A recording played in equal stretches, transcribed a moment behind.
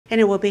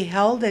and it will be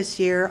held this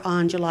year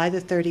on July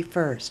the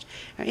 31st.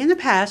 Now, in the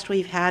past,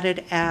 we've had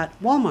it at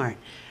Walmart,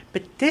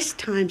 but this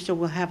time, so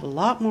we'll have a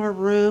lot more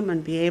room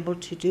and be able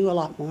to do a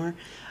lot more.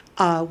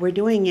 We're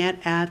doing it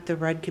at the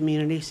Rudd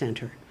Community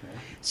Center.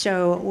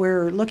 So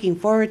we're looking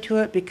forward to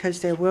it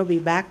because there will be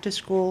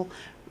back-to-school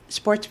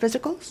sports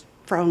physicals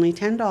for only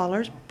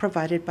 $10,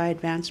 provided by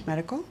Advanced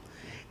Medical.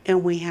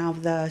 And we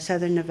have the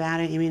Southern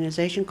Nevada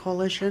Immunization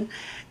Coalition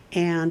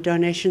and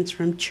donations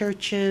from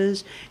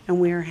churches, and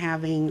we're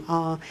having,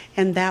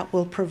 and that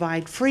will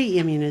provide free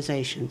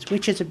immunizations,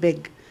 which is a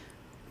big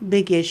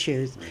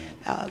issue.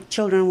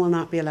 Children will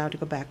not be allowed to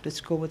go back to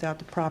school without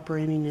the proper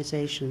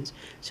immunizations,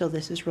 so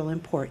this is real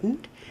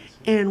important.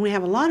 And we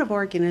have a lot of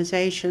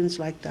organizations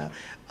like the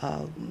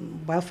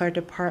Welfare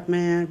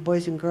Department,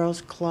 Boys and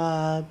Girls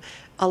Club,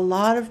 a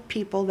lot of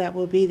people that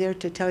will be there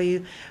to tell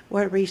you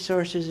what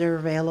resources are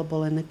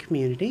available in the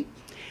community.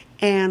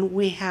 And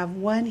we have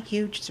one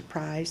huge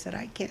surprise that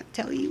I can't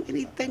tell you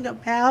anything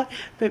about,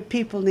 but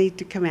people need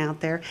to come out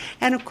there.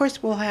 And of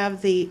course, we'll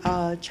have the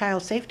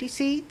child safety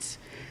seats.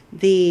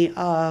 The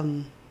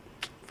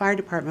fire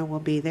department will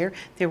be there.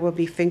 There will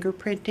be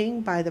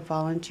fingerprinting by the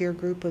volunteer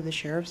group of the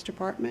Sheriff's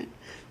Department.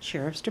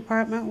 Sheriff's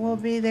Department will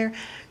be there.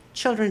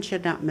 Children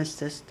should not miss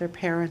this, their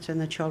parents and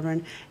the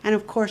children. And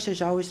of course,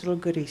 there's always little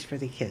goodies for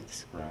the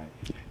kids. Right.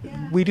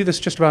 Yeah. We do this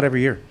just about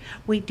every year.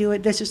 We do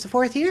it, this is the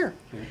 4th year.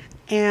 Okay.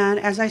 And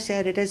as I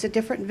said, it is a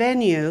different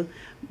venue,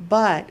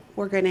 but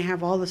we're going to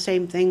have all the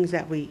same things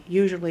that we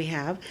usually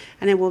have,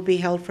 and it will be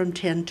held from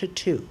 10 to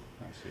 2.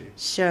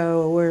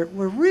 So we're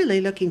really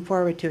looking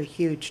forward to a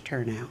huge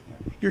turnout.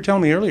 You were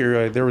telling me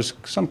earlier there was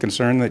some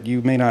concern that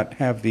you may not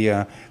have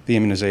the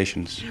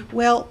immunizations.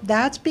 Well,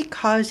 that's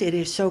because it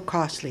is so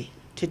costly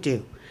to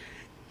do.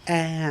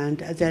 And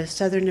the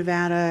Southern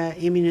Nevada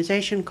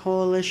Immunization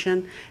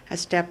Coalition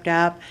has stepped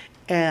up,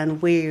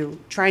 and we're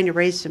trying to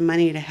raise some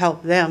money to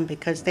help them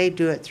because they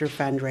do it through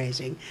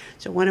fundraising.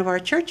 So one of our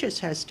churches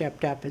has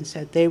stepped up and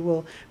said they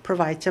will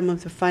provide some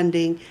of the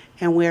funding,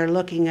 and we're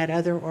looking at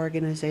other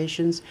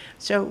organizations.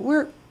 So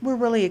we're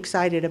really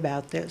excited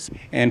about this.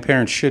 And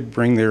parents should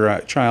bring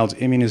their child's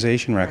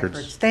immunization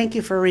records. Thank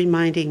you for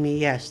reminding me.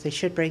 Yes, they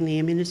should bring the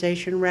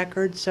immunization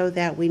records so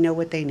that we know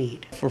what they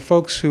need. For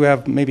folks who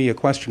have maybe a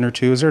question or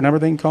two, is there a number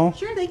they can call?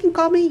 Sure, they can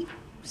call me,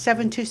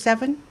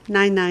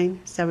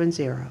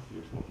 727-9970.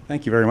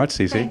 Thank you very much,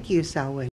 Cece. Thank you, Selwyn.